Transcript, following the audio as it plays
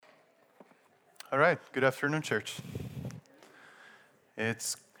All right, good afternoon, church.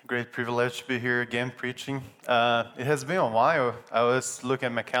 It's a great privilege to be here again preaching. It has been a while. I was looking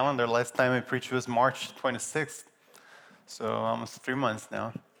at my calendar. Last time I preached was March 26th, so almost 3 months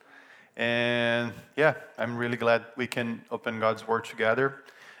now. And yeah, I'm really glad we can open God's Word together.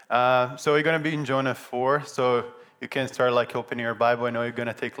 So we're going to be in Jonah 4, so you can start opening your Bible. I know you're going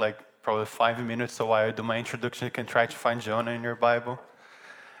to take probably 5 minutes, so while I do my introduction, you can try to find Jonah in your Bible.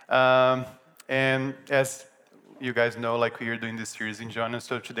 And as you guys know, we are doing this series in Jonah,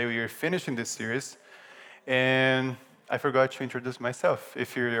 so today we are finishing this series. And I forgot to introduce myself.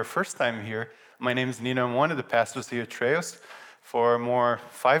 If you're your first time here, my name is Nino. I'm one of the pastors here at Trails for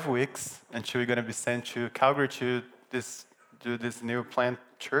 5 weeks until we're going to be sent to Calgary to do this new plant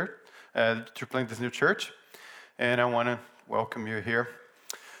church, to plant this new church. And I want to welcome you here.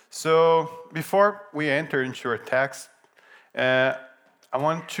 So before we enter into our text, I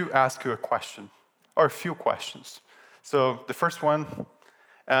want to ask you a question, or a few questions. So the first one,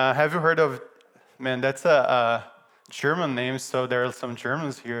 have you heard of, that's a German name, so there are some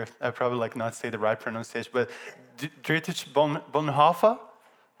Germans here. I probably not say the right pronunciation, but Dietrich Bonhoeffer,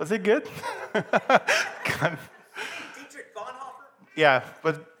 was it good? Dietrich Bonhoeffer? Yeah,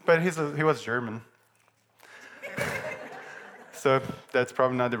 but he was German. So that's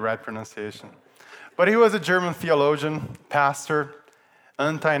probably not the right pronunciation. But he was a German theologian, pastor,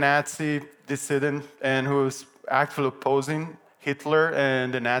 anti-Nazi dissident, and who was actively opposing Hitler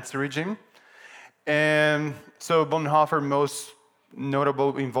and the Nazi regime. And so Bonhoeffer's most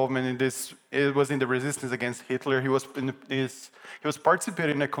notable involvement in this was in the resistance against Hitler. He was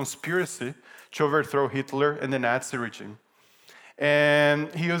participating in a conspiracy to overthrow Hitler and the Nazi regime.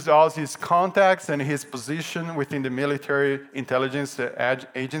 And he used all his contacts and his position within the military intelligence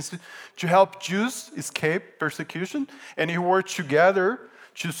agency to help Jews escape persecution. And he worked together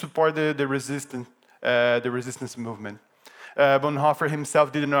to support the resistance movement. Bonhoeffer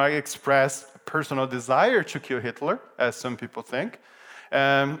himself did not express a personal desire to kill Hitler, as some people think,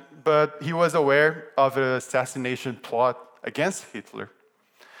 but he was aware of an assassination plot against Hitler.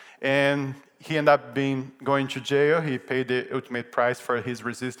 And he ended up going to jail. He paid the ultimate price for his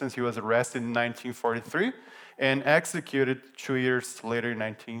resistance. He was arrested in 1943 and executed 2 years later in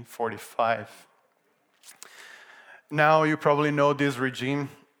 1945. Now you probably know this regime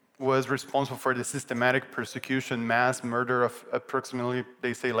was responsible for the systematic persecution, mass murder of approximately,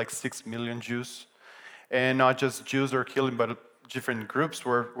 they say, 6 million Jews. And not just Jews were killing, but different groups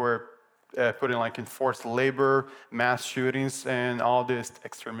were put in forced labor, mass shootings, and all these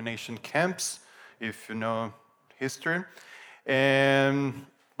extermination camps, if you know history.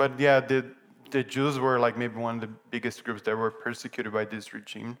 But yeah, the Jews were maybe one of the biggest groups that were persecuted by this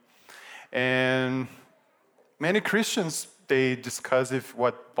regime. And many Christians, they discuss if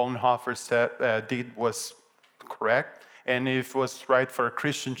what Bonhoeffer did was correct, and if it was right for a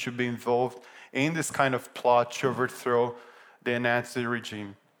Christian to be involved in this kind of plot to overthrow the Nazi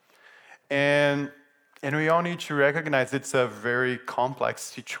regime. And we all need to recognize it's a very complex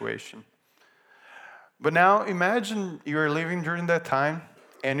situation. But now imagine you're living during that time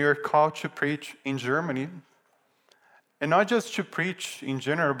and you're called to preach in Germany. And not just to preach in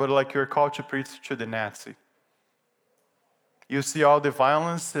general, but you're called to preach to the Nazi. You see all the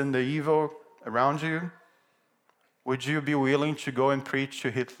violence and the evil around you. Would you be willing to go and preach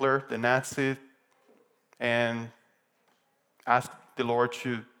to Hitler, the Nazi, and ask the Lord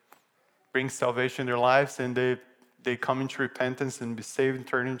to bring salvation in their lives, and they come into repentance and be saved and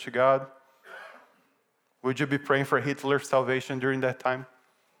turn into God? Would you be praying for Hitler's salvation during that time?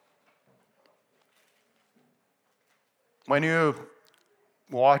 When you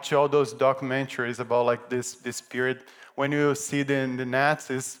watch all those documentaries about this period, when you see the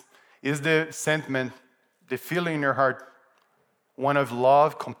Nazis, is the sentiment, the feeling in your heart, one of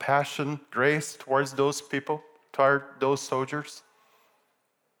love, compassion, grace towards those people, toward those soldiers?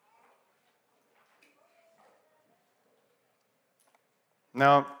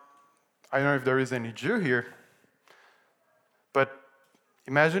 Now, I don't know if there is any Jew here, but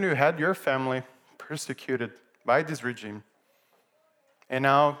imagine you had your family persecuted by this regime, and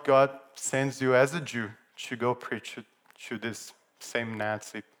now God sends you as a Jew to go preach to this same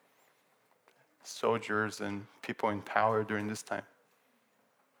Nazi soldiers and people in power during this time.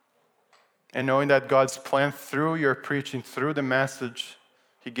 And knowing that God's plan through your preaching, through the message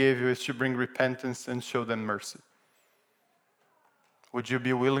He gave you, is to bring repentance and show them mercy. Would you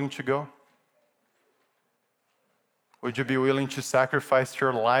be willing to go? Would you be willing to sacrifice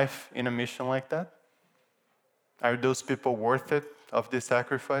your life in a mission like that? Are those people worth it, of this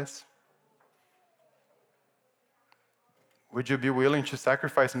sacrifice? Would you be willing to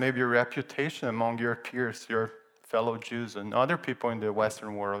sacrifice maybe your reputation among your peers, your fellow Jews, and other people in the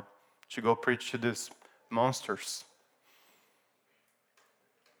Western world to go preach to these monsters?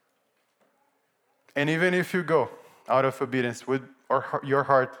 And even if you go out of obedience, would your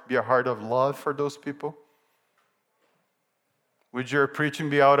heart be a heart of love for those people? Would your preaching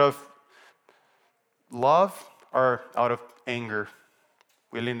be out of love or out of anger,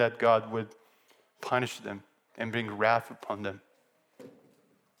 willing that God would punish them and bring wrath upon them?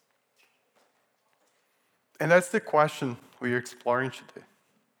 And that's the question we are exploring today.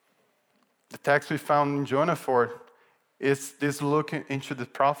 The text we found in Jonah 4 is this look into the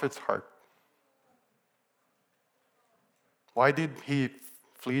prophet's heart. Why did he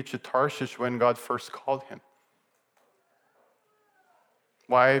flee to Tarshish when God first called him?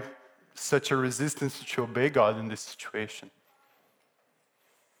 Why such a resistance to obey God in this situation?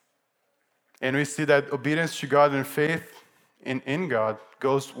 And we see that obedience to God and faith in God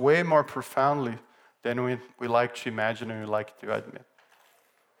goes way more profoundly than we like to imagine and we like to admit.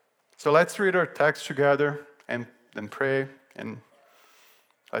 So let's read our text together and then pray, and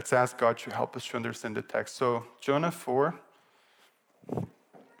let's ask God to help us to understand the text. So Jonah 4,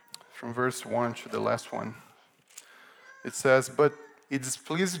 from verse 1 to the last one. It says, "But it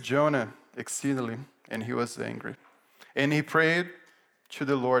displeased Jonah exceedingly, and he was angry. And he prayed to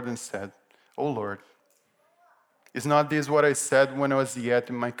the Lord and said, 'O Lord, is not this what I said when I was yet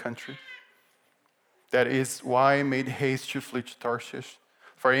in my country? That is why I made haste to flee to Tarshish.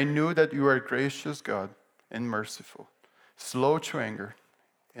 For I knew that you are a gracious God and merciful, slow to anger,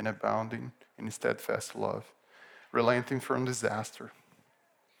 and abounding in steadfast love, relenting from disaster.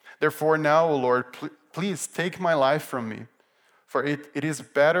 Therefore now, O Lord, please take my life from me, for it is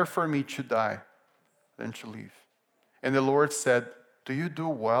better for me to die than to live.' And the Lord said, 'Do you do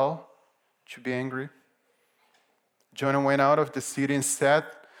well to be angry?' Jonah went out of the city and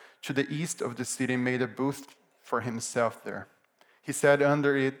sat to the east of the city and made a booth for himself there. He sat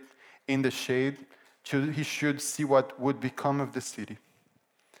under it in the shade till he should see what would become of the city.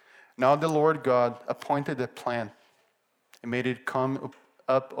 Now the Lord God appointed a plant and made it come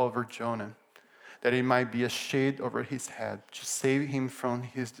up over Jonah, that it might be a shade over his head, to save him from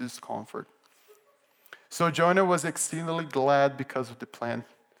his discomfort. So Jonah was exceedingly glad because of the plant.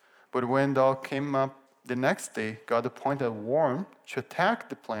 But when dawn came up the next day, God appointed a worm to attack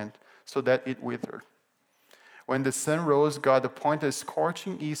the plant so that it withered. When the sun rose, God appointed a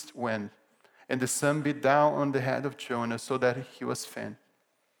scorching east wind, and the sun beat down on the head of Jonah so that he was faint.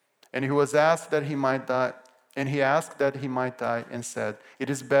 And he asked that he might die, and said, 'It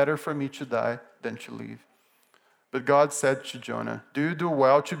is better for me to die than to live.' But God said to Jonah, 'Do you do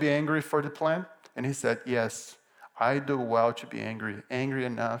well to be angry for the plant?' And he said, 'Yes, I do well to be angry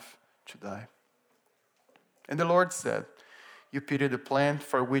enough to die.' And the Lord said, 'You pity the plant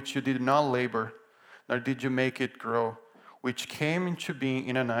for which you did not labor, nor did you make it grow, which came into being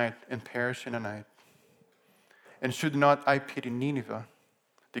in a night and perished in a night. And should not I pity Nineveh,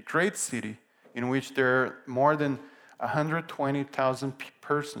 the great city in which there are more than 120,000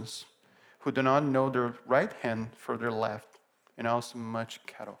 persons who do not know their right hand from their left, and also much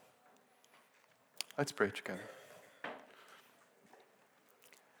cattle?'" Let's pray together.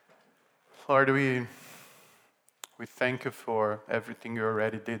 Lord, we thank you for everything you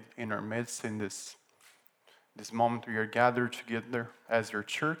already did in our midst in this moment we are gathered together as your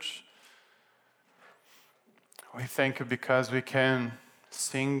church. We thank you because we can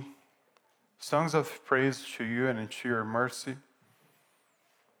sing songs of praise to you and to your mercy,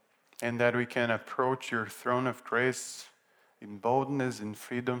 and that we can approach your throne of grace in boldness and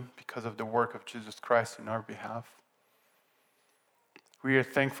freedom because of the work of Jesus Christ in our behalf. We are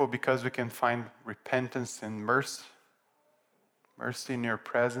thankful because we can find repentance and mercy in your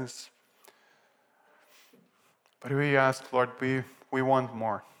presence. But we ask, Lord, we want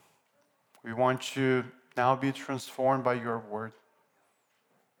more. We want to now be transformed by your word.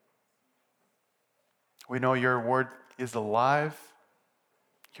 We know your word is alive,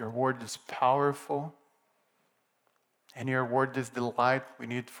 your word is powerful, and your word is the light we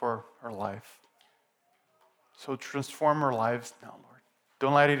need for our life. So transform our lives now, Lord.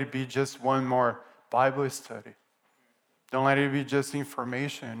 Don't let it be just one more Bible study. Don't let it be just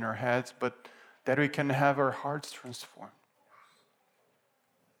information in our heads, but that we can have our hearts transformed.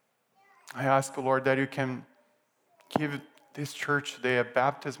 I ask, Lord, that you can give this church today a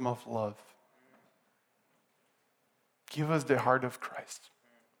baptism of love. Give us the heart of Christ.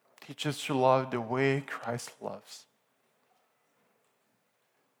 Teach us to love the way Christ loves.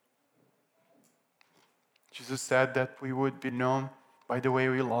 Jesus said that we would be known by the way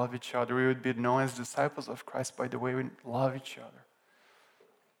we love each other. We would be known as disciples of Christ by the way we love each other.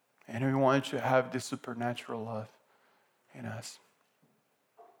 And we want to have this supernatural love in us.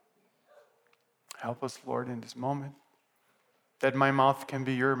 Help us, Lord, in this moment, that my mouth can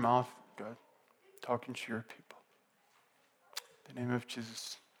be your mouth, God, talking to your people. In the name of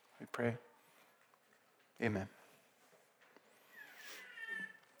Jesus, we pray. Amen.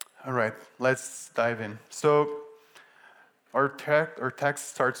 All right, let's dive in. So our text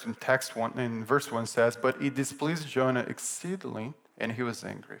starts in text 1, in verse 1 says, "But it displeased Jonah exceedingly, and he was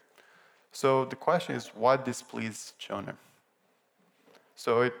angry." So the question is, what displeased Jonah?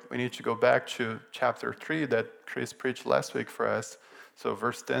 So we need to go back to chapter 3 that Chris preached last week for us. So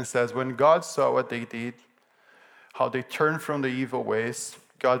verse 10 says, "When God saw what they did, how they turned from the evil ways,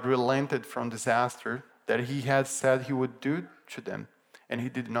 God relented from disaster that he had said he would do to them, and he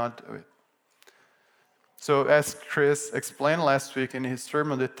did not do it." So as Chris explained last week in his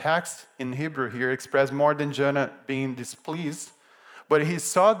sermon, the text in Hebrew here expressed more than Jonah being displeased, but he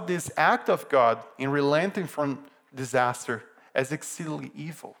saw this act of God in relenting from disaster as exceedingly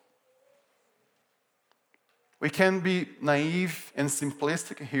evil. We can be naive and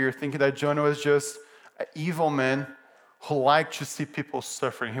simplistic here, thinking that Jonah was just an evil man who liked to see people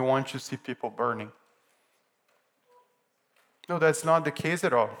suffering. He wanted to see people burning. No, that's not the case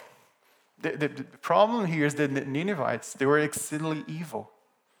at all. The problem here is that the Ninevites, they were exceedingly evil.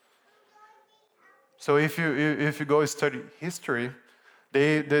 So if you go study history,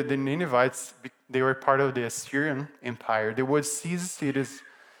 the Ninevites, they were part of the Assyrian Empire. They would seize cities,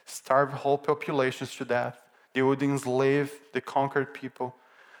 starve whole populations to death. They would enslave the conquered people.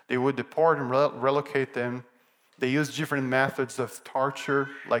 They would deport and relocate them. They used different methods of torture,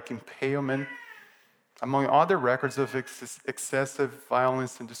 like impalement, among other records of excessive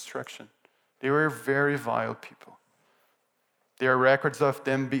violence and destruction. They were very vile people. There are records of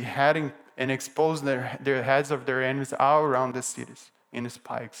them beheading and exposing their heads of their enemies all around the cities in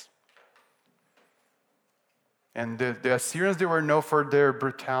spikes. And the Assyrians, they were known for their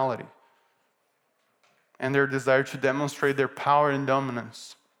brutality and their desire to demonstrate their power and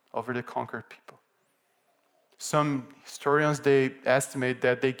dominance over the conquered people. Some historians, they estimate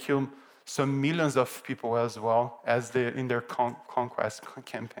that they killed some millions of people as well as in their conquest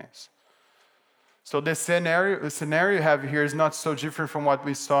campaigns. So the scenario you have here is not so different from what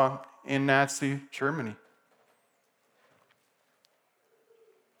we saw in Nazi Germany.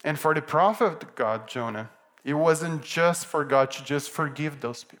 And for the prophet of God, Jonah, it wasn't just for God to just forgive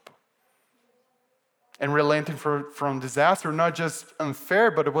those people. And relenting from disaster, not just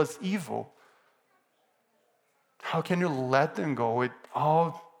unfair, but it was evil. How can you let them go with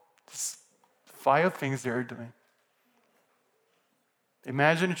all these vile things they're doing?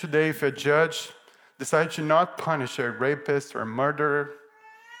 Imagine today if a judge decided to not punish a rapist or a murderer.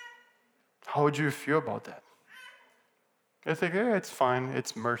 How would you feel about that? You think, yeah, it's fine,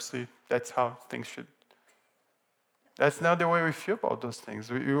 it's mercy. That's how things should. That's not the way we feel about those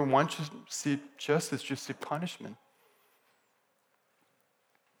things. We want to see justice, to see punishment.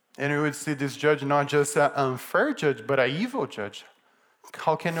 And we would see this judge not just an unfair judge, but an evil judge.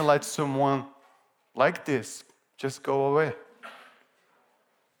 How can you let someone like this just go away?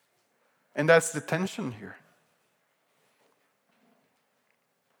 And that's the tension here.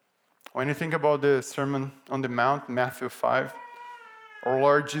 When you think about the Sermon on the Mount, Matthew 5, our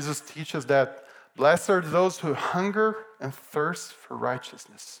Lord Jesus teaches that blessed are those who hunger and thirst for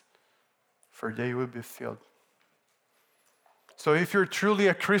righteousness, for they will be filled. So if you're truly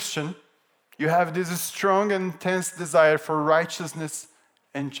a Christian, you have this strong and intense desire for righteousness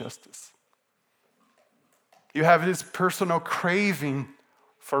and justice. You have this personal craving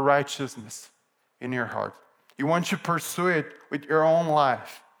for righteousness in your heart. You want to pursue it with your own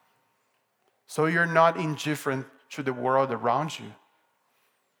life. So you're not indifferent to the world around you.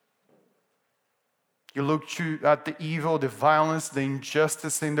 You look at the evil, the violence, the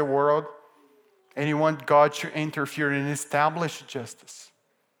injustice in the world, and you want God to interfere and establish justice.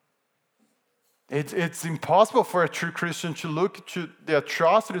 It's impossible for a true Christian to look to the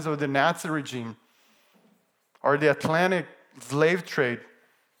atrocities of the Nazi regime or the Atlantic slave trade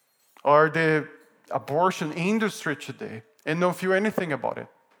or the abortion industry today and don't feel anything about it.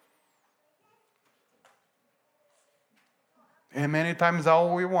 And many times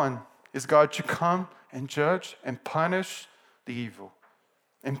all we want is God to come and judge and punish the evil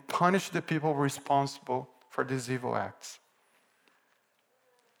and punish the people responsible for these evil acts.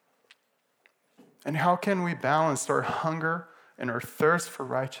 And how can we balance our hunger and our thirst for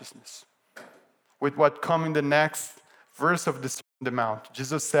righteousness with what comes in the next verse of the Sermon on the Mount?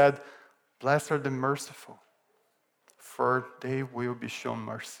 Jesus said, blessed are the merciful, for they will be shown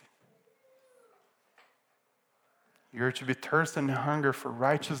mercy. You're to be thirsty and hunger for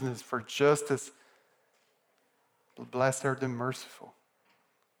righteousness, for justice. But blessed are the merciful.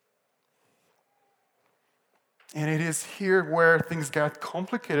 And it is here where things get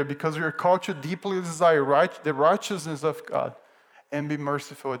complicated, because we are called to deeply desire the righteousness of God and be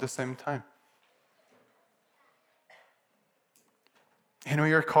merciful at the same time. And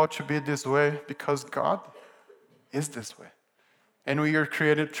we are called to be this way because God is this way. And we are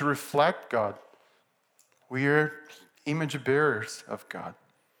created to reflect God. We are image bearers of God.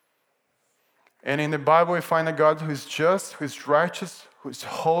 And in the Bible, we find a God who is just, who is righteous, who is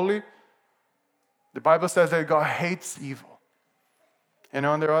holy. The Bible says that God hates evil. And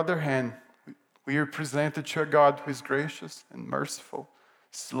on the other hand, we are presented to a God who is gracious and merciful,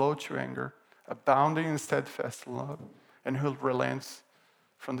 slow to anger, abounding in steadfast love, and who relents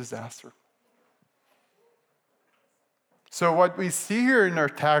from disaster. So what we see here in our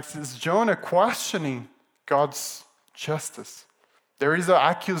text is Jonah questioning God's justice. There is an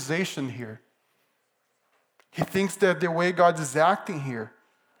accusation here. He thinks that the way God is acting here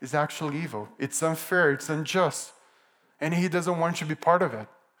is actually evil. It's unfair, it's unjust, and he doesn't want to be part of it.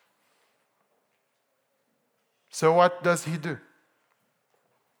 So what does he do?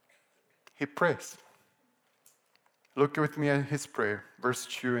 He prays. Look with me at his prayer, verse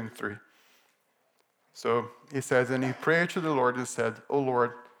 2 and 3. So he says, and he prayed to the Lord and said, O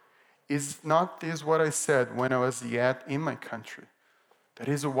Lord, is not this what I said when I was yet in my country? That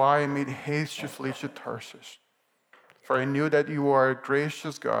is why I made haste to flee to Tarshish. For I knew that you are a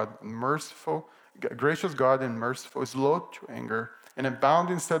gracious God and merciful, slow to anger, and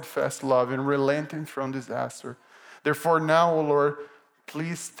abounding steadfast love, and relenting from disaster. Therefore now, O Lord,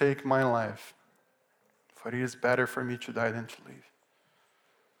 please take my life, for it is better for me to die than to live.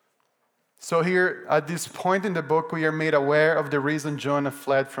 So here, at this point in the book, we are made aware of the reason Jonah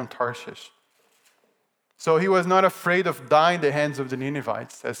fled from Tarshish. So he was not afraid of dying in the hands of the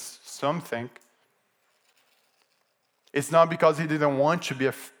Ninevites, as some think. It's not because he didn't want to be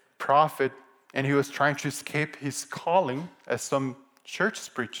a prophet and he was trying to escape his calling, as some churches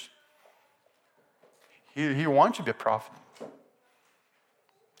preach. He wanted to be a prophet.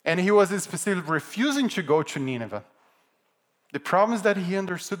 And he was specifically refusing to go to Nineveh. The problem is that he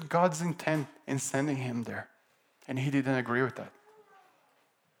understood God's intent in sending him there, and he didn't agree with that.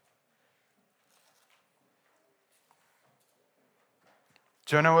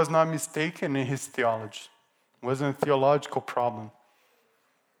 Jonah was not mistaken in his theology. It wasn't a theological problem.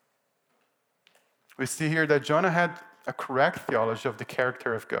 We see here that Jonah had a correct theology of the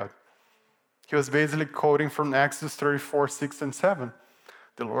character of God. He was basically quoting from Exodus 34, 6 and 7.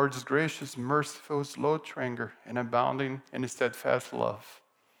 The Lord is gracious, merciful, slow to anger, and abounding in steadfast love.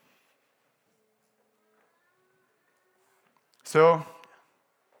 So,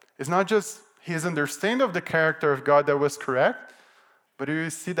 it's not just his understanding of the character of God that was correct, but you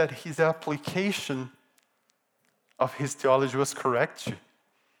see that his application of his theology was correct too.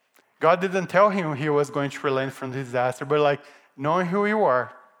 God didn't tell him he was going to relent from disaster, but knowing who you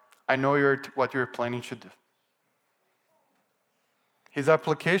are, I know what you're planning to do. His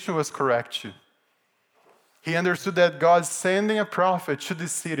application was correct too. He understood that God sending a prophet to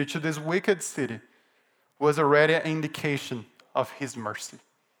this city, to this wicked city, was already an indication of his mercy.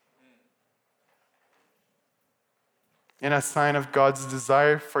 And a sign of God's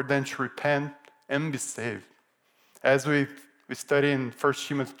desire for them to repent and be saved. As we study in 1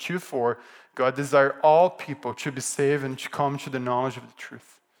 Timothy 2:4, God desires all people to be saved and to come to the knowledge of the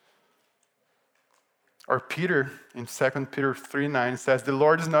truth. Or Peter, in 2 Peter 3:9, says, the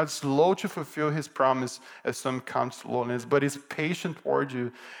Lord is not slow to fulfill his promise, as some count slowness, but is patient toward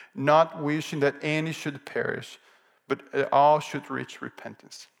you, not wishing that any should perish, but all should reach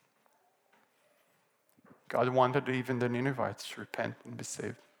repentance. God wanted even the Ninevites to repent and be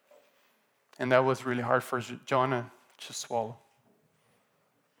saved. And that was really hard for Jonah to swallow.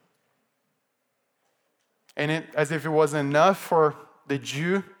 And as if it wasn't enough for the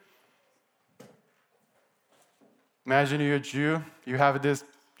Jew. Imagine you're a Jew, you have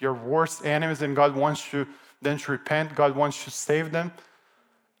your worst enemies, and God wants you then to repent. God wants to save them.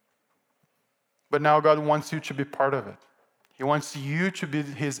 But now God wants you to be part of it. He wants you to be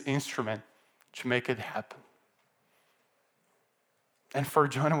his instrument to make it happen. And for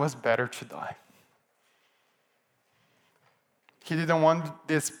Jonah, it was better to die. He didn't want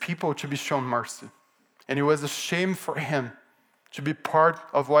these people to be shown mercy. And it was a shame for him to be part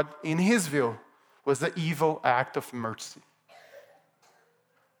of what, in his view, was the evil act of mercy.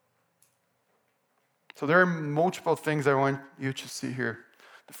 So there are multiple things I want you to see here.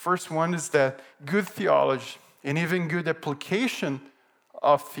 The first one is that good theology And even good application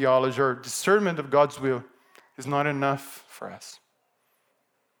of theology or discernment of God's will is not enough for us.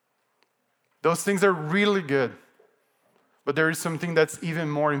 Those things are really good. But there is something that's even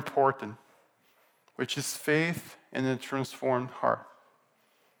more important, which is faith and a transformed heart.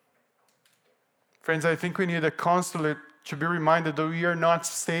 Friends, I think we need constantly to be reminded that we are not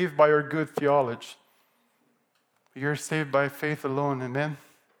saved by our good theology. We are saved by faith alone, amen?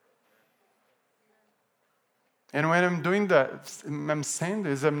 And when I'm doing that, I'm saying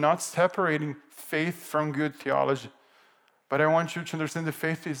this, I'm not separating faith from good theology. But I want you to understand that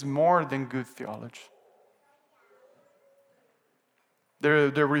faith is more than good theology.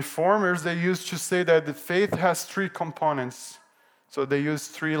 The reformers, they used to say that the faith has three components. So they use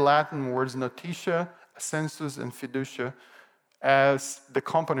three Latin words, notitia, assensus, and fiducia, as the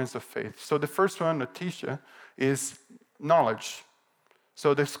components of faith. So the first one, notitia, is knowledge.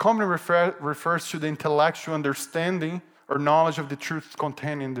 So this component refers to the intellectual understanding or knowledge of the truth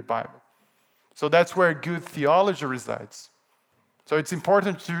contained in the Bible. So that's where good theology resides. So it's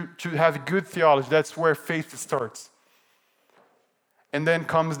important to have good theology. That's where faith starts. And then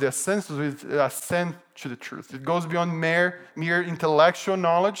comes the assensus, with assent to the truth. It goes beyond mere intellectual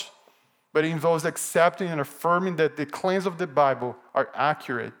knowledge, but it involves accepting and affirming that the claims of the Bible are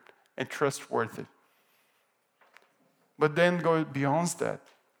accurate and trustworthy. But then go beyond that.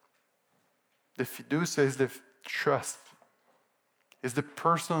 The fiducia is the trust. It's the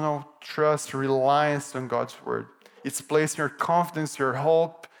personal trust, reliance on God's word. It's placing your confidence, your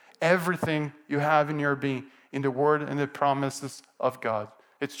hope, everything you have in your being in the word and the promises of God.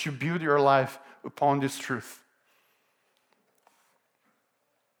 It's to build your life upon this truth.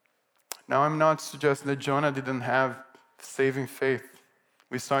 Now, I'm not suggesting that Jonah didn't have saving faith.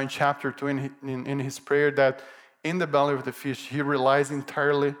 We saw in chapter 2 in his prayer that in the belly of the fish, he relies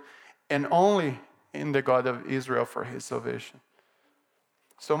entirely and only in the God of Israel for his salvation.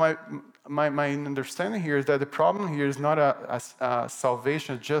 So my understanding here is that the problem here is not a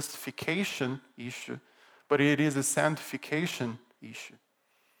salvation, a justification issue, but it is a sanctification issue.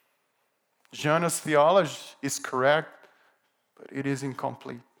 Jonah's theology is correct, but it is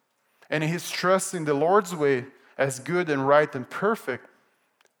incomplete. And his trust in the Lord's way as good and right and perfect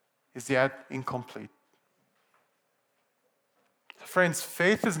is yet incomplete. Friends,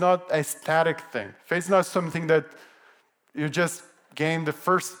 faith is not a static thing. Faith is not something that you just gain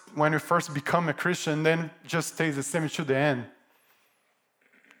when you first become a Christian, then just stays the same to the end.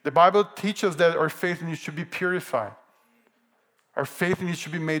 The Bible teaches that our faith needs to be purified. Our faith needs to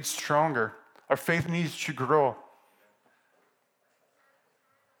be made stronger. Our faith needs to grow.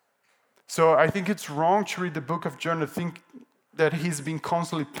 So I think it's wrong to read the book of Jonah, think that he's being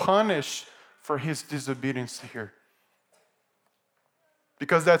constantly punished for his disobedience here.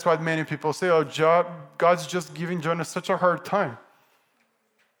 Because that's what many people say, God's just giving Jonah such a hard time.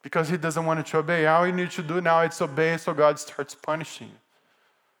 Because he doesn't want to obey. All you need to do now is obey, so God starts punishing you.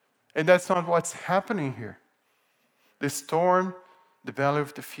 And that's not what's happening here. The storm, the belly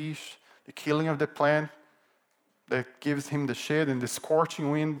of the fish, the killing of the plant that gives him the shade, and the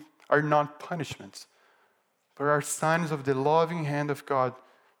scorching wind are not punishments, but are signs of the loving hand of God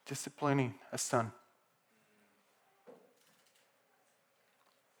disciplining a son.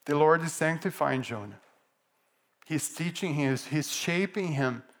 The Lord is sanctifying Jonah. He's teaching him, he's shaping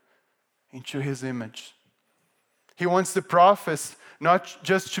him into his image. He wants the prophets not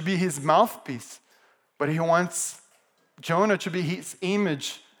just to be his mouthpiece, but he wants Jonah to be his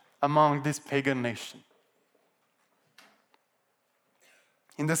image among this pagan nation.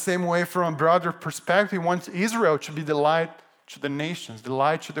 In the same way, from a broader perspective, he wants Israel to be the light to the nations, the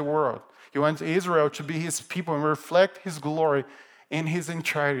light to the world. He wants Israel to be his people and reflect his glory in his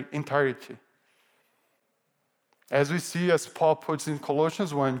entirety. As we see, as Paul puts in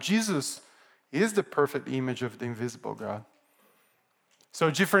Colossians 1, Jesus is the perfect image of the invisible God. So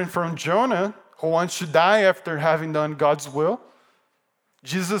different from Jonah, who wants to die after having done God's will,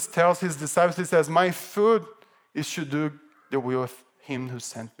 Jesus tells his disciples, he says, my food is to do the will of him who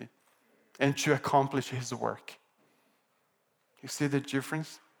sent me and to accomplish his work. You see the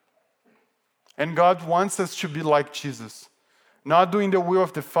difference? And God wants us to be like Jesus, not doing the will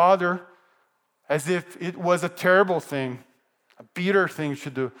of the Father as if it was a terrible thing, a bitter thing to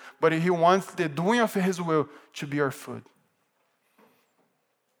do, but he wants the doing of his will to be our food.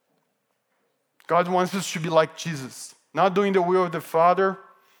 God wants us to be like Jesus, not doing the will of the Father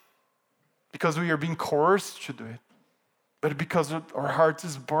because we are being coerced to do it, but because our heart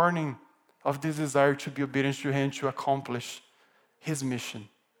is burning of this desire to be obedient to him, to accomplish his mission.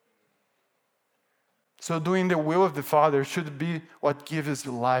 So doing the will of the Father should be what gives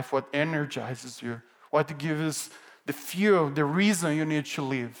you life, what energizes you, what gives the fuel, the reason you need to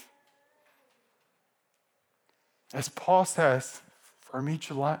live. As Paul says, for me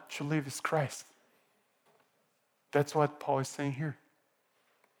to live is Christ. That's what Paul is saying here.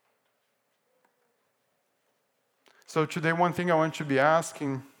 So today, one thing I want you to be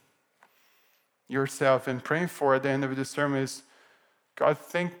asking yourself and praying for at the end of this sermon is, God,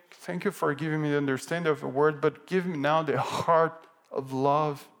 thank you for giving me the understanding of the word, but give me now the heart of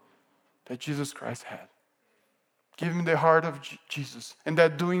love that Jesus Christ had. Give me the heart of Jesus, and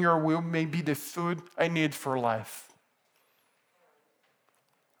that doing your will may be the food I need for life.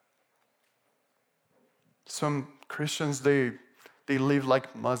 Some Christians, they live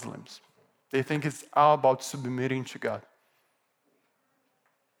like Muslims. They think it's all about submitting to God.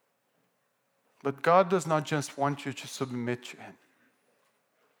 But God does not just want you to submit to Him.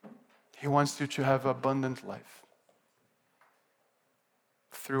 He wants you to have abundant life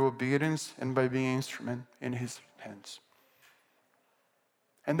through obedience and by being an instrument in His hands.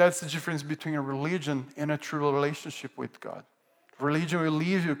 And that's the difference between a religion and a true relationship with God. Religion will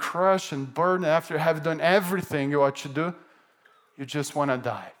leave you crushed and burned after you have done everything you ought to do. You just want to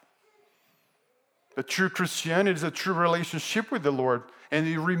die. But true Christianity is a true relationship with the Lord, and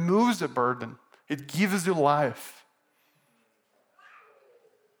it removes the burden. It gives you life.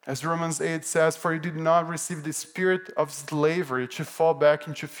 As Romans 8 says, for you did not receive the spirit of slavery to fall back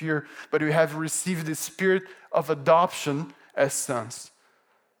into fear, but you have received the spirit of adoption as sons,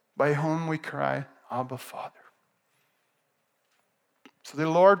 by whom we cry, Abba, Father. So the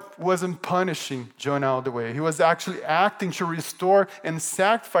Lord wasn't punishing Jonah all the way. He was actually acting to restore and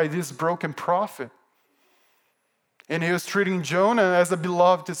sanctify this broken prophet. And He was treating Jonah as a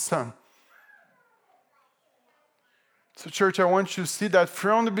beloved son. So church, I want you to see that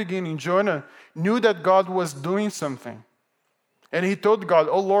from the beginning, Jonah knew that God was doing something. And he told God,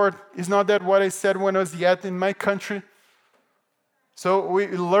 oh Lord, is not that what I said when I was yet in my country? So we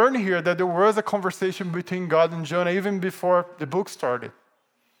learn here that there was a conversation between God and Jonah even before the book started.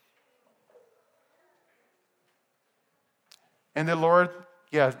 And the Lord,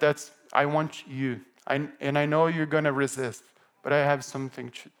 yes, I want you. And I know you're going to resist, but I have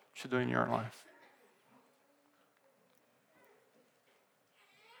something to do in your life.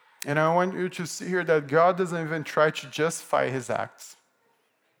 And I want you to see here that God doesn't even try to justify His acts.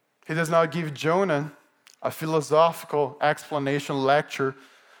 He does not give Jonah a philosophical explanation lecture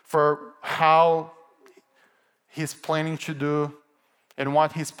for how He's planning to do and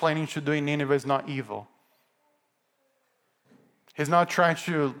what He's planning to do in Nineveh is not evil. He's not trying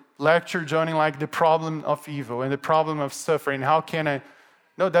to lecture Jonah like the problem of evil and the problem of suffering. How can I?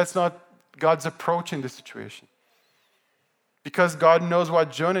 No, that's not God's approach in the situation. Because God knows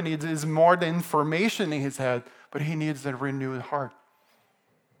what Jonah needs is more than information in his head, but he needs a renewed heart.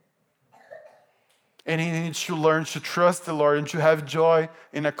 And he needs to learn to trust the Lord and to have joy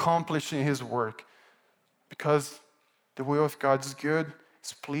in accomplishing His work. Because the will of God is good,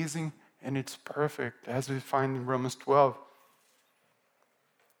 it's pleasing, and it's perfect, as we find in Romans 12.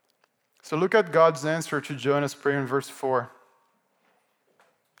 So look at God's answer to Jonah's prayer in verse 4.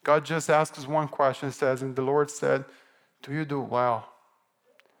 God just asks one question. It says, and the Lord said, do you do well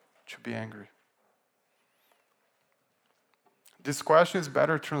to be angry? This question is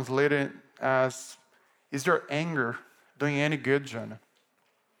better translated as, is your anger doing any good, Jonah?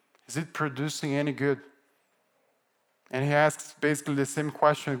 Is it producing any good? And he asks basically the same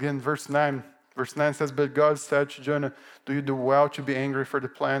question again, verse 9. Verse 9 says, but God said to Jonah, do you do well to be angry for the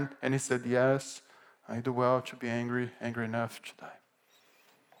plan? And he said, yes, I do well to be angry enough to die.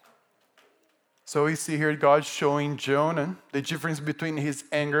 So we see here God showing Jonah the difference between his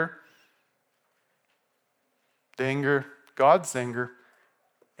anger, God's anger,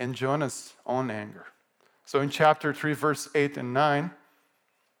 and Jonah's own anger. So in chapter 3, verse 8 and 9,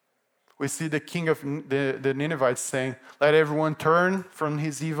 we see the king of the Ninevites saying, let everyone turn from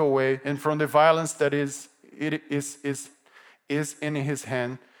his evil way and from the violence that is in his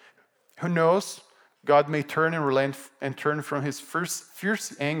hand. Who knows, God may turn and relent and turn from His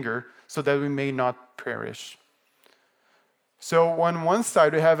fierce anger so that we may not perish. So on one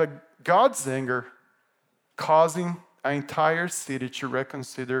side, we have God's anger causing an entire city to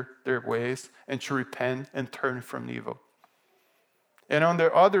reconsider their ways and to repent and turn from evil. And on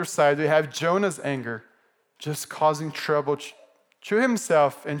the other side, we have Jonah's anger just causing trouble to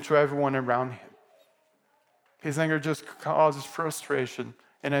himself and to everyone around him. His anger just causes frustration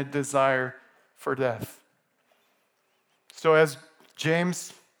and a desire for death. So as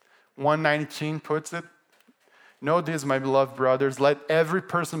James 1:19 puts it, know this, my beloved brothers, let every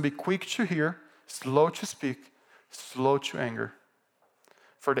person be quick to hear, slow to speak, slow to anger.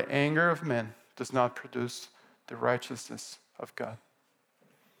 For the anger of men does not produce the righteousness of God.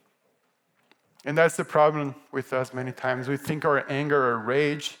 And that's the problem with us many times. We think our anger or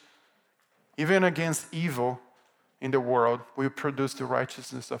rage, even against evil in the world, will produce the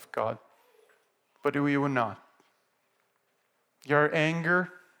righteousness of God. But we will not. Your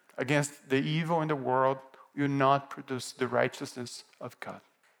anger against the evil in the world will not produce the righteousness of God.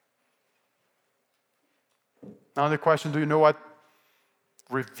 Now the question, do you know what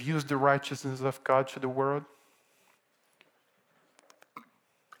reveals the righteousness of God to the world?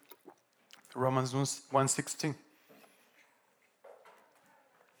 Romans 1:16.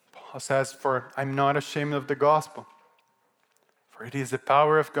 Paul says, "For I'm not ashamed of the gospel, for it is the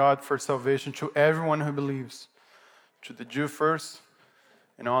power of God for salvation to everyone who believes, to the Jew first,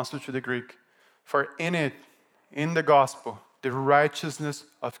 and also to the Greek. For in it, in the gospel, the righteousness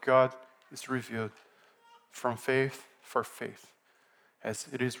of God is revealed, from faith for faith. As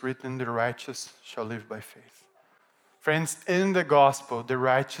it is written, the righteous shall live by faith." Friends, in the gospel, the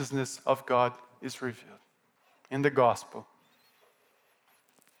righteousness of God is revealed. In the gospel.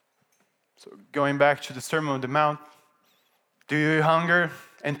 So going back to the Sermon on the Mount, do you hunger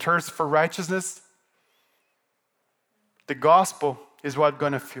and thirst for righteousness? The gospel is what's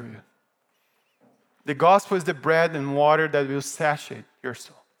going to fill you. The gospel is the bread and water that will satiate your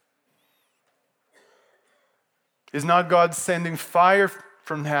soul. It's not God sending fire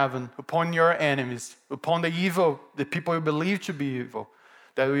from heaven upon your enemies, upon the evil, the people you believe to be evil,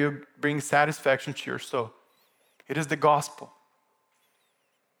 that will bring satisfaction to your soul. It is the gospel.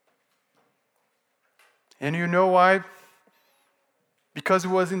 And you know why? Because it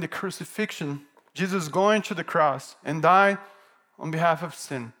was in the crucifixion, Jesus going to the cross and died on behalf of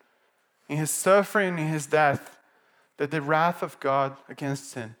sin. In his suffering, in his death, that the wrath of God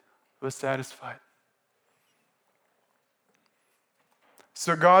against sin was satisfied.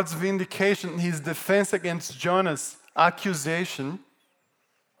 So God's vindication, his defense against Jonah's accusation,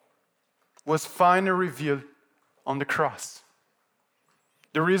 was finally revealed on the cross.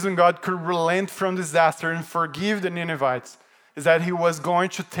 The reason God could relent from disaster and forgive the Ninevites is that he was going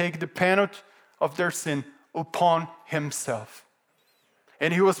to take the penalty of their sin upon himself.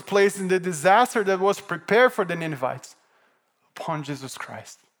 And he was placing the disaster that was prepared for the Ninevites upon Jesus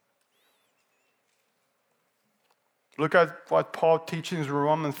Christ. Look at what Paul teaches in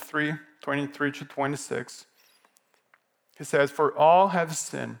Romans 3:23-26. He says, "For all have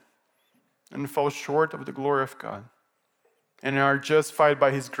sinned and fall short of the glory of God, and are justified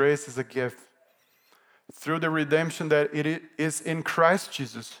by his grace as a gift, through the redemption that it is in Christ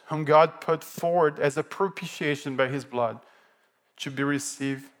Jesus, whom God put forward as a propitiation by his blood, to be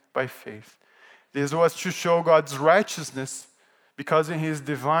received by faith." This was to show God's righteousness, because in his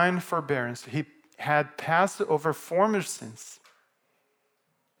divine forbearance, he had passed over former sins.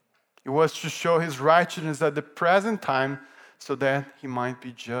 It was to show his righteousness at the present time, so that he might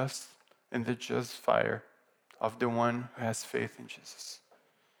be just and the justifier of the one who has faith in Jesus.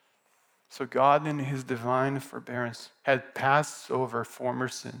 So God, in his divine forbearance, had passed over former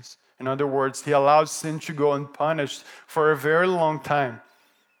sins. In other words, he allowed sin to go unpunished for a very long time.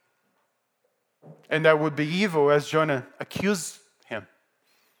 And that would be evil, as Jonah accused him.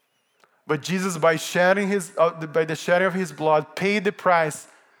 But Jesus, by the shedding of his blood, paid the price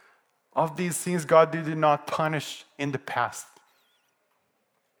of these sins God did not punish in the past.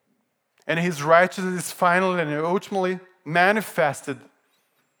 And his righteousness is finally and ultimately manifested,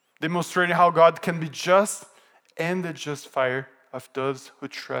 demonstrating how God can be just and the justifier of those who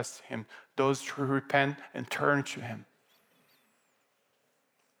trust him, those who repent and turn to him.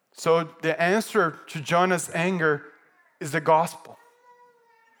 So the answer to Jonah's anger is the gospel.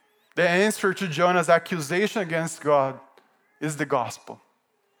 The answer to Jonah's accusation against God is the gospel.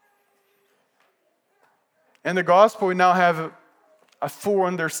 And the gospel, we now have a full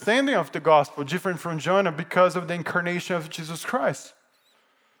understanding of the gospel, different from Jonah, because of the incarnation of Jesus Christ.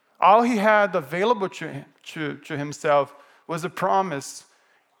 All he had available to himself was a promise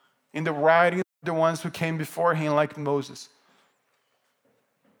in the writing of the ones who came before him, like Moses.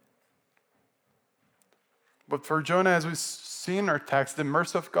 But for Jonah, as we see in our text, the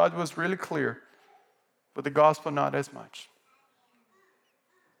mercy of God was really clear, but the gospel not as much.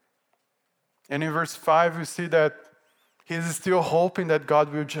 And in verse 5, we see that he is still hoping that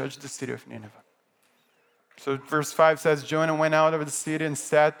God will judge the city of Nineveh. So verse 5 says, Jonah went out of the city and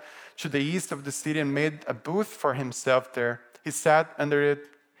sat to the east of the city and made a booth for himself there. He sat under it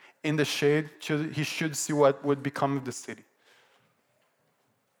in the shade till he should see what would become of the city.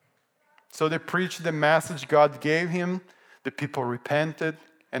 So they preached the message God gave him. The people repented,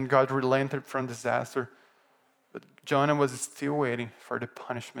 and God relented from disaster. But Jonah was still waiting for the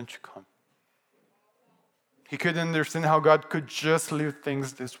punishment to come. He couldn't understand how God could just leave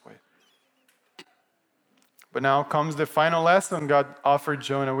things this way. But now comes the final lesson God offered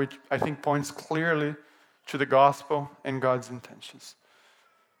Jonah, which I think points clearly to the gospel and God's intentions.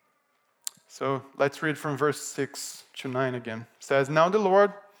 So let's read from verse 6 to 9 again. It says, "Now the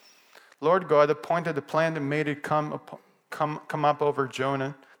Lord God appointed a plan and made it come up over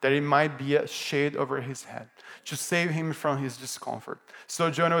Jonah, that it might be a shade over his head, to save him from his discomfort. So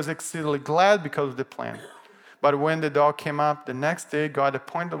Jonah was exceedingly glad because of the plan. But when the dog came up the next day, God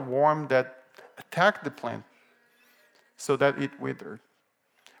appointed a worm that attacked the plant, so that it withered.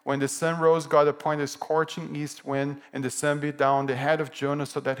 When the sun rose, God appointed a scorching east wind, and the sun beat down on the head of Jonah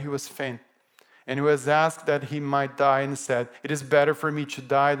so that he was faint. And he was asked that he might die, and said, 'It is better for me to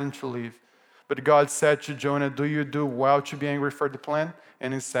die than to live.' But God said to Jonah, 'Do you do well to be angry for the plan?'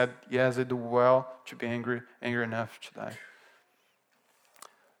 And he said, 'Yes, I do well to be angry enough to die.'"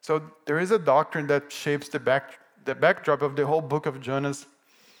 So there is a doctrine that shapes the backdrop of the whole book of Jonah,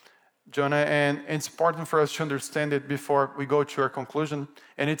 and it's important for us to understand it before we go to our conclusion,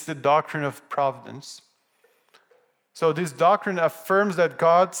 and it's the doctrine of providence. So this doctrine affirms that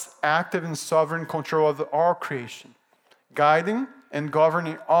God's active and sovereign control of all creation, guiding and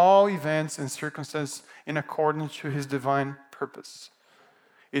governing all events and circumstances in accordance to his divine purpose.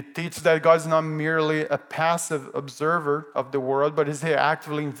 It teaches that God is not merely a passive observer of the world, but is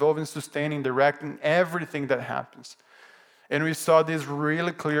actively involved in sustaining, directing everything that happens. And we saw this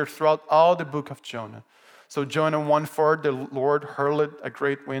really clear throughout all the book of Jonah. So Jonah 1:4, the Lord hurled a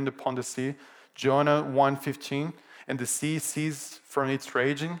great wind upon the sea. Jonah 1:15, and the sea ceased from its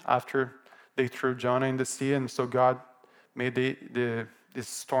raging after they threw Jonah in the sea, and so God made this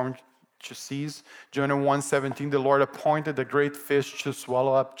storm to cease. Jonah 1:17, the Lord appointed a great fish to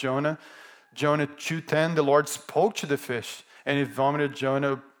swallow up Jonah. Jonah 2:10, the Lord spoke to the fish, and it vomited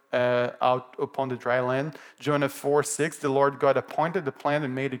Jonah out upon the dry land. Jonah 4:6, the Lord God appointed the plant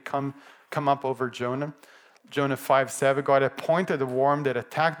and made it come up over Jonah. Jonah 5:7, God appointed a worm that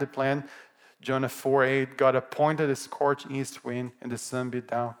attacked the plant. Jonah 4:8, God appointed a scorching east wind, and the sun beat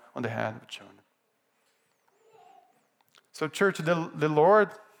down on the head of Jonah. So church, the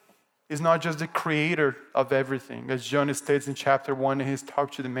Lord is not just the creator of everything, as Jonah states in chapter 1 in his talk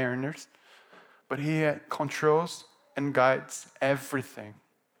to the mariners, but he controls and guides everything.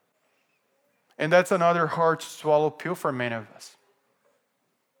 And that's another hard to swallow pill for many of us.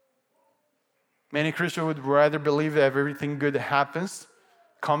 Many Christians would rather believe that everything good that happens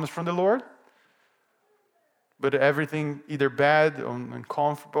comes from the Lord, but everything either bad or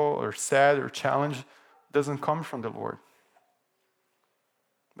uncomfortable or sad or challenged doesn't come from the Lord.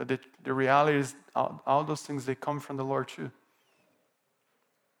 But the reality is all those things, they come from the Lord too.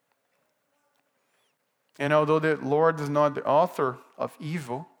 And although the Lord is not the author of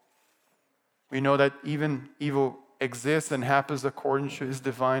evil, we know that even evil exists and happens according to his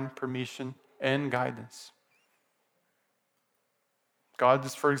divine permission and guidance. God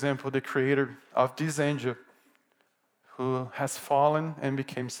is, for example, the creator of this angel who has fallen and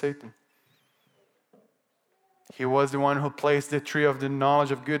became Satan. He was the one who placed the tree of the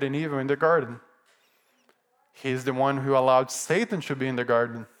knowledge of good and evil in the garden. He is the one who allowed Satan to be in the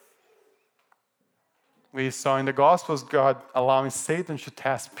garden. We saw in the Gospels God allowing Satan to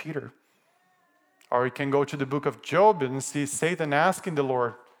test Peter. Or we can go to the book of Job and see Satan asking the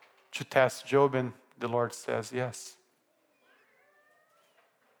Lord to test Job, and the Lord says yes.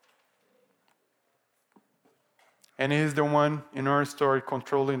 And he is the one in our story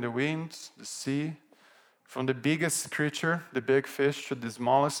controlling the winds, the sea, from the biggest creature, the big fish, to the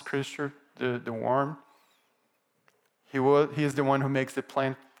smallest creature, the worm. He is the one who makes the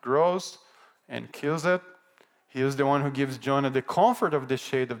plant grows and kills it. He is the one who gives Jonah the comfort of the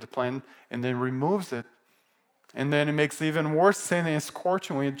shade of the plant and then removes it. And then it makes even worse, sending a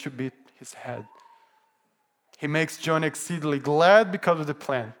scorching wind to beat his head. He makes Jonah exceedingly glad because of the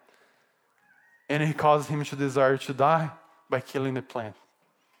plant. And he causes him to desire to die by killing the plant.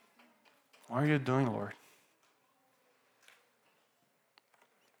 What are you doing, Lord?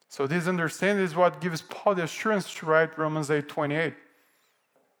 So this understanding is what gives Paul the assurance to write Romans 8:28.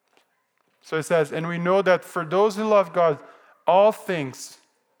 So it says, and we know that for those who love God, all things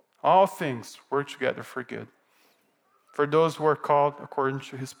work together for good. For those who are called according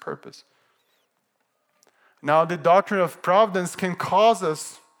to his purpose. Now the doctrine of providence can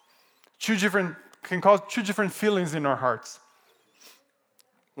cause two different feelings in our hearts.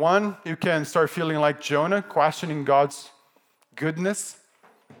 One, you can start feeling like Jonah, questioning God's goodness.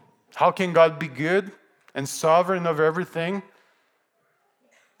 How can God be good and sovereign over everything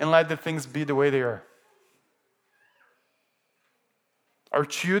and let the things be the way they are? Are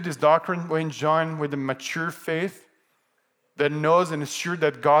you this doctrine when joined with a mature faith that knows and is sure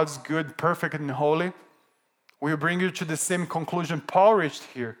that God's good, perfect, and holy will bring you to the same conclusion Paul reached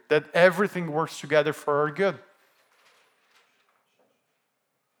here, that everything works together for our good?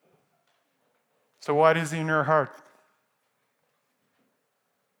 So what is in your heart?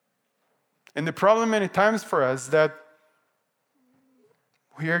 And the problem many times for us is that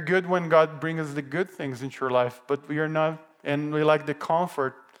we are good when God brings us the good things into your life, but we are not, and we like the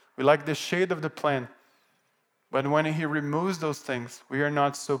comfort, we like the shade of the plant. But when He removes those things, we are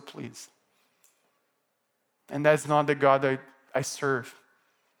not so pleased. And that's not the God I serve.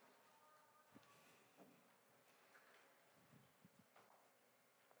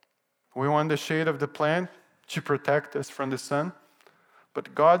 We want the shade of the plant to protect us from the sun,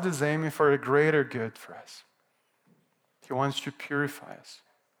 but God is aiming for a greater good for us. He wants to purify us.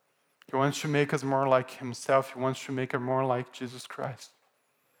 He wants to make us more like Himself. He wants to make us more like Jesus Christ.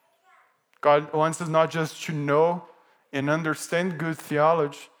 God wants us not just to know and understand good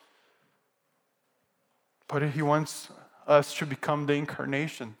theology, but He wants us to become the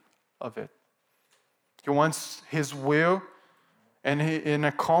incarnation of it. He wants His will and in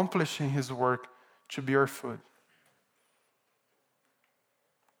accomplishing His work to be our food.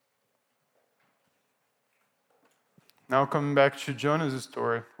 Now coming back to Jonah's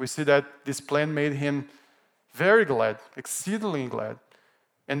story, we see that this plant made him very glad, exceedingly glad.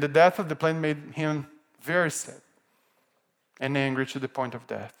 And the death of the plant made him very sad and angry to the point of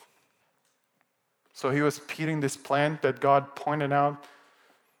death. So he was pitying this plant that God pointed out.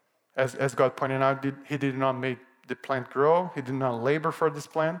 As God pointed out, He did not make the plant grow. He did not labor for this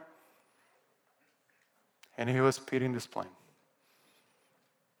plant. And he was pitying this plant.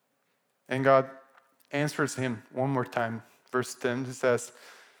 And God answers him one more time. Verse 10, He says,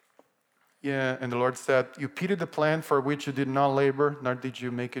 and the Lord said, "You pitied the plant for which you did not labor, nor did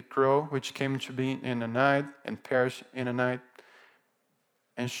you make it grow, which came to be in a night and perish in a night.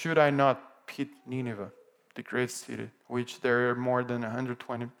 And should I not pity Nineveh, the great city, which there are more than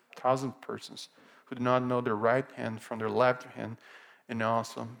 120,000 persons who do not know their right hand from their left hand, and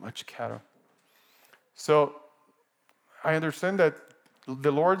also much cattle?" So I understand that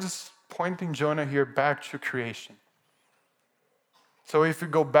the Lord is pointing Jonah here back to creation. So if we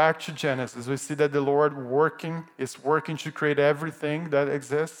go back to Genesis, we see that the Lord is working to create everything that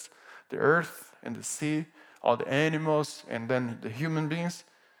exists, the earth and the sea, all the animals, and then the human beings.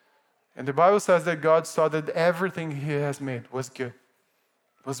 And the Bible says that God saw that everything He has made was good,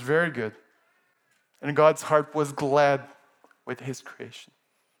 was very good. And God's heart was glad with His creation.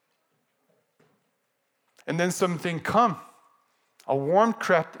 And then something come. A worm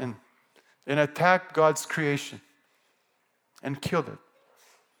crept in and attacked God's creation and killed it.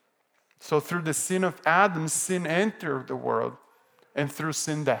 So through the sin of Adam, sin entered the world, and through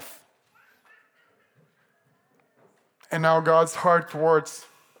sin, death. And now God's heart towards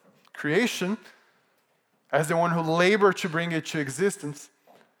creation, as the one who labored to bring it to existence,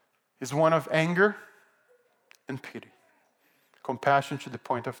 is one of anger and pity, compassion to the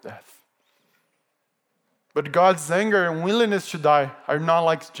point of death. But God's anger and willingness to die are not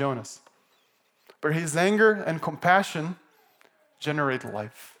like Jonah's. But His anger and compassion generate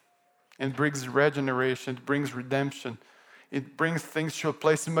life. It brings regeneration, it brings redemption. It brings things to a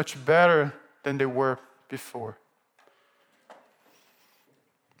place much better than they were before.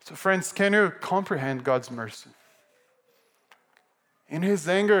 So friends, can you comprehend God's mercy? In His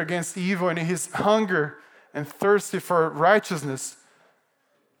anger against evil and in His hunger and thirsty for righteousness,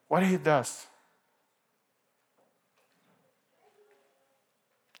 what He does?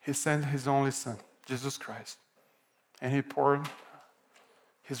 He sent His only Son, Jesus Christ, and He poured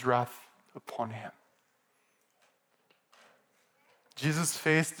His wrath upon Him. Jesus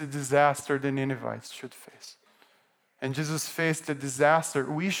faced the disaster the Ninevites should face. And Jesus faced the disaster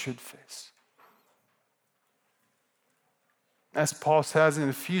we should face. As Paul says in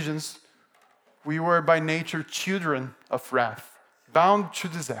Ephesians, we were by nature children of wrath, bound to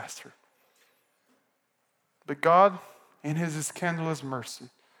disaster. But God, in His scandalous mercy,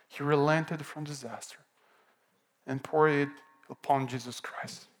 He relented from disaster and poured it upon Jesus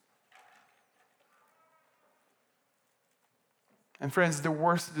Christ. And friends, the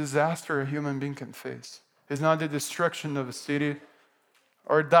worst disaster a human being can face is not the destruction of a city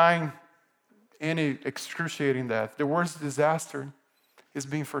or dying any excruciating death. The worst disaster is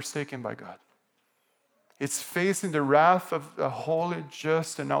being forsaken by God. It's facing the wrath of the holy,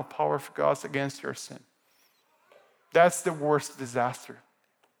 just, and all-powerful God against your sin. That's the worst disaster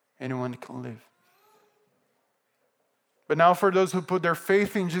anyone can live. But now for those who put their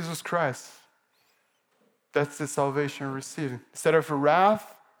faith in Jesus Christ, That's the salvation you're receiving. Instead of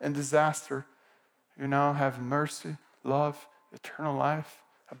wrath and disaster, you now have mercy, love, eternal life,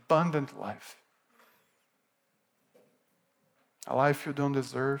 abundant life. A life you don't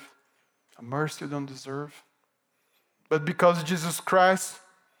deserve, a mercy you don't deserve. But because of Jesus Christ,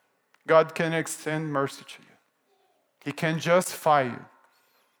 God can extend mercy to you. He can justify you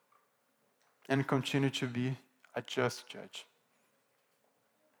and continue to be a just judge.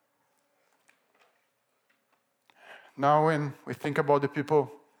 Now when we think about the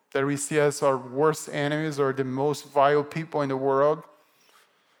people that we see as our worst enemies or the most vile people in the world,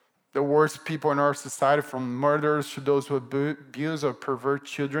 the worst people in our society, from murderers to those who abuse or pervert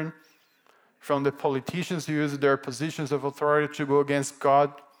children, from the politicians who use their positions of authority to go against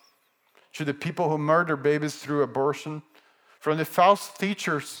God, to the people who murder babies through abortion, from the false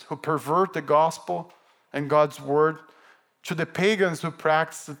teachers who pervert the gospel and God's word, to the pagans who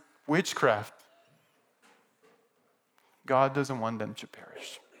practice witchcraft. God doesn't want them to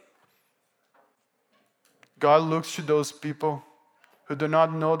perish. God looks to those people who do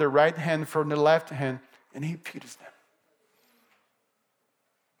not know the right hand from the left hand, and He pities them.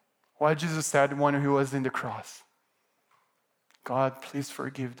 What Jesus said when He was in the cross: God, please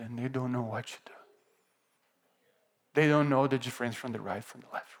forgive them. They don't know what to do. They don't know the difference from the right from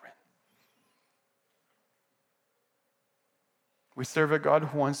the left hand. We serve a God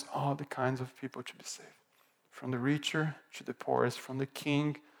who wants all the kinds of people to be saved. From the richer to the poorest, from the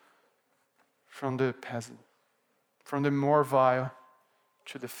king, from the peasant, from the more vile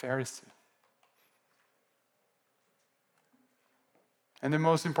to the Pharisee. And the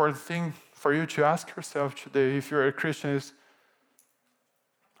most important thing for you to ask yourself today, if you're a Christian, is,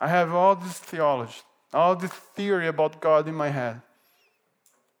 I have all this theology, all this theory about God in my head,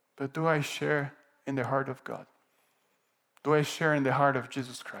 but do I share in the heart of God? Do I share in the heart of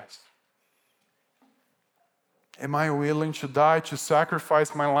Jesus Christ? Am I willing to die, to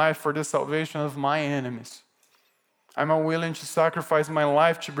sacrifice my life for the salvation of my enemies? Am I willing to sacrifice my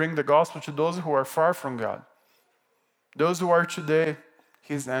life to bring the gospel to those who are far from God? Those who are today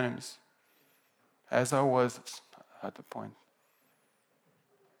His enemies, as I was at the point.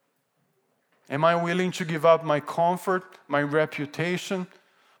 Am I willing to give up my comfort, my reputation,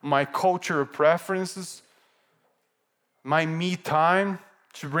 my cultural preferences, my me time,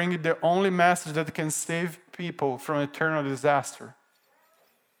 to bring the only message that can save people from eternal disaster?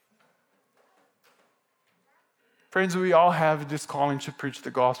 Friends, we all have this calling to preach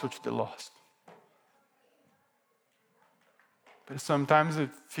the gospel to the lost. But sometimes it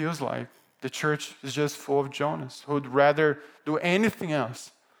feels like the church is just full of Jonahs who would rather do anything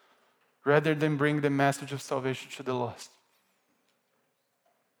else rather than bring the message of salvation to the lost.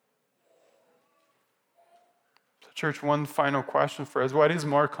 So church, one final question for us. What is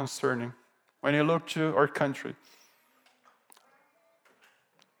more concerning when you look to our country?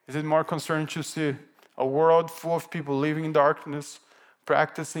 Is it more concerning to see a world full of people living in darkness,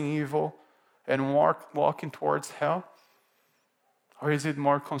 practicing evil, and walking towards hell? Or is it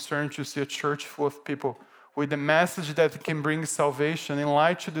more concerning to see a church full of people with a message that can bring salvation and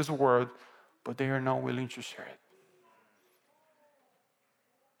light to this world, but they are not willing to share it?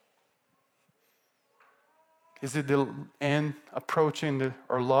 Is it the end approaching,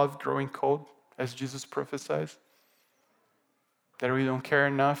 our love growing cold, as Jesus prophesied? That we don't care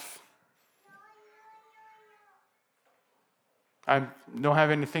enough? I don't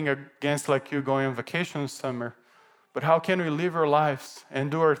have anything against like you going on vacation this summer, but how can we live our lives and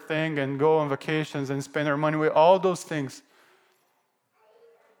do our thing and go on vacations and spend our money with all those things,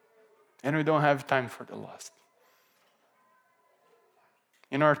 and we don't have time for the lost?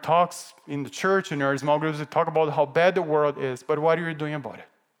 In our talks in the church, in our small groups, we talk about how bad the world is, but what are you doing about it?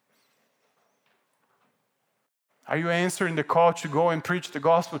 Are you answering the call to go and preach the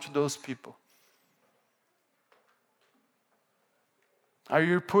gospel to those people? Are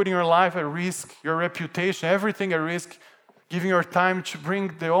you putting your life at risk, your reputation, everything at risk, giving your time to bring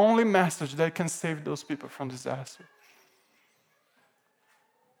the only message that can save those people from disaster?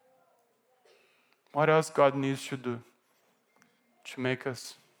 What else God needs to do to make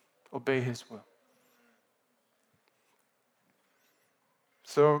us obey His will?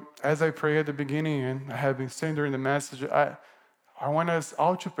 So, as I pray at the beginning, and I have been saying during the message, I want us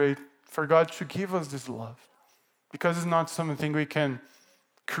all to pray for God to give us this love, because it's not something we can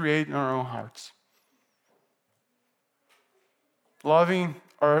create in our own hearts. Loving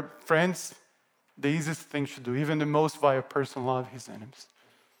our friends, the easiest thing to do. Even the most vile person loves his enemies.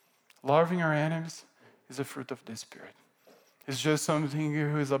 Loving our enemies is a fruit of the Spirit. It's just something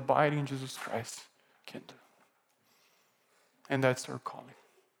who is abiding in Jesus Christ can do. And that's our calling.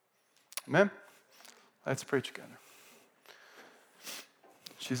 Amen? Let's pray together.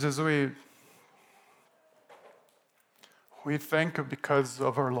 Jesus, we thank you because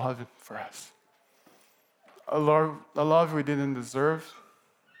of our love for us. A love we didn't deserve.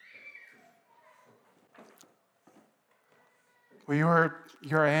 We were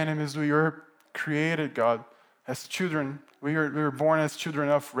your enemies. We were created, God, as children. We were born as children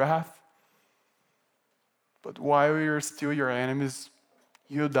of wrath. But while we were still your enemies,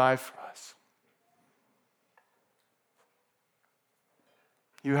 you died for us.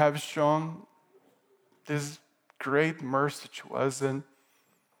 You have shown this great mercy to us, and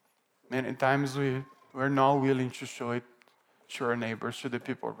many times we're not willing to show it to our neighbors, to the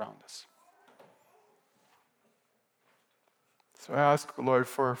people around us. So I ask, Lord,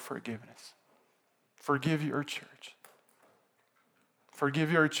 for forgiveness. Forgive your church.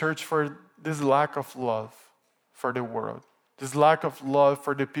 Forgive your church for this lack of love for the world, this lack of love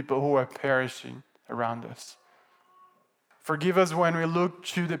for the people who are perishing around us. Forgive us when we look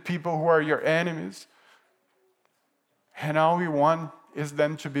to the people who are your enemies, and all we want is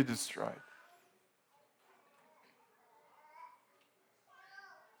them to be destroyed.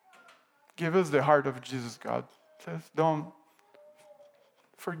 Give us the heart of Jesus, God. Don't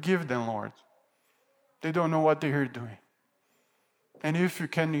forgive them, Lord. They don't know what they're doing. And if you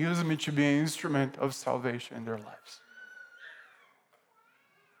can use me to be an instrument of salvation in their lives.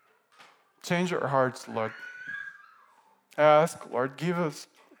 Change our hearts, Lord. I ask, Lord, give us,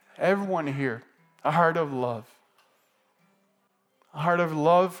 everyone here, a heart of love. A heart of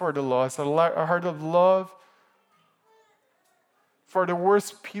love for the lost. A heart of love for the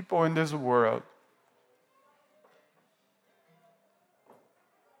worst people in this world.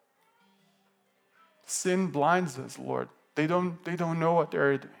 Sin blinds us, Lord. They don't know what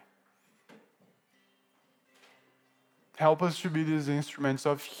they're doing. Help us to be these instruments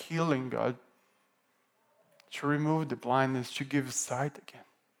of healing, God. To remove the blindness, to give sight again.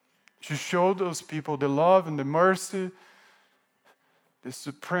 To show those people the love and the mercy, the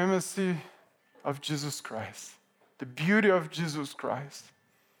supremacy of Jesus Christ. The beauty of Jesus Christ.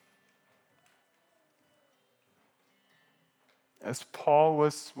 As Paul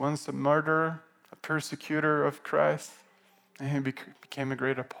was once a murderer, a persecutor of Christ, and he became a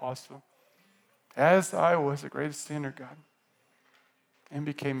great apostle. As I was a great sinner, God, and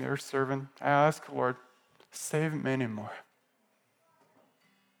became your servant, I ask, Lord, save many more.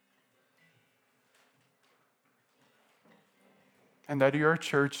 And that your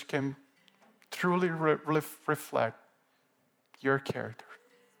church can truly reflect your character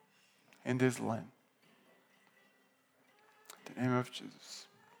in this land. In the name of Jesus.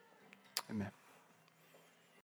 Amen.